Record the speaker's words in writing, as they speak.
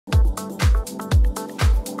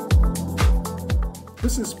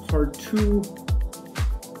This is part 2,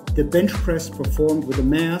 the bench press performed with a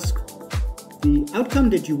mask. The outcome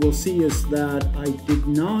that you will see is that I did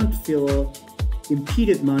not feel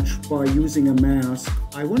impeded much by using a mask.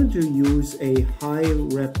 I wanted to use a high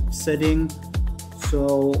rep setting,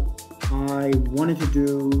 so I wanted to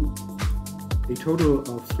do a total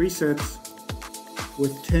of 3 sets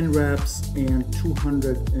with 10 reps and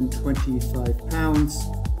 225 pounds.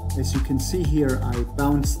 As you can see here, I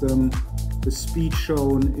bounced them. The speed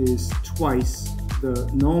shown is twice the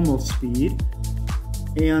normal speed,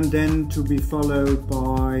 and then to be followed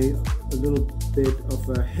by a little bit of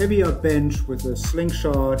a heavier bench with a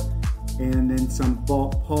slingshot, and then some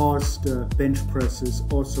paused bench presses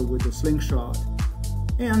also with a slingshot.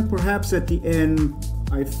 And perhaps at the end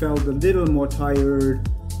I felt a little more tired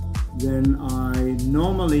than I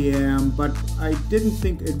normally am, but I didn't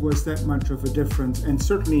think it was that much of a difference, and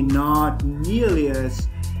certainly not nearly as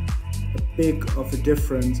big of a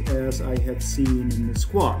difference as I had seen in the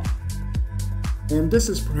squat. And this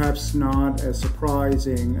is perhaps not as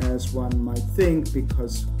surprising as one might think,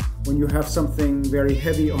 because when you have something very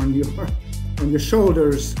heavy on your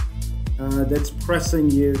shoulders that's pressing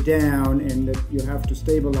you down, and that you have to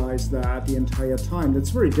stabilize that the entire time, that's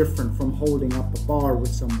very different from holding up a bar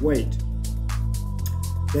with some weight.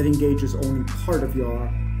 That engages only part of your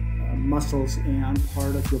muscles and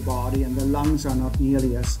part of your body, and the lungs are not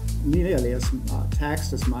nearly as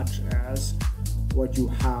taxed as much as what you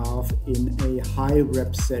have in a high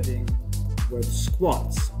rep setting with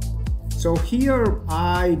squats. So here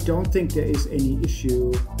I don't think there is any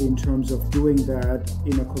issue in terms of doing that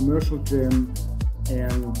in a commercial gym,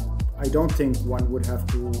 and I don't think one would have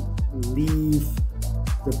to leave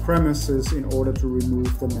the premises in order to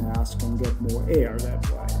remove the mask and get more air that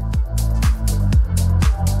way.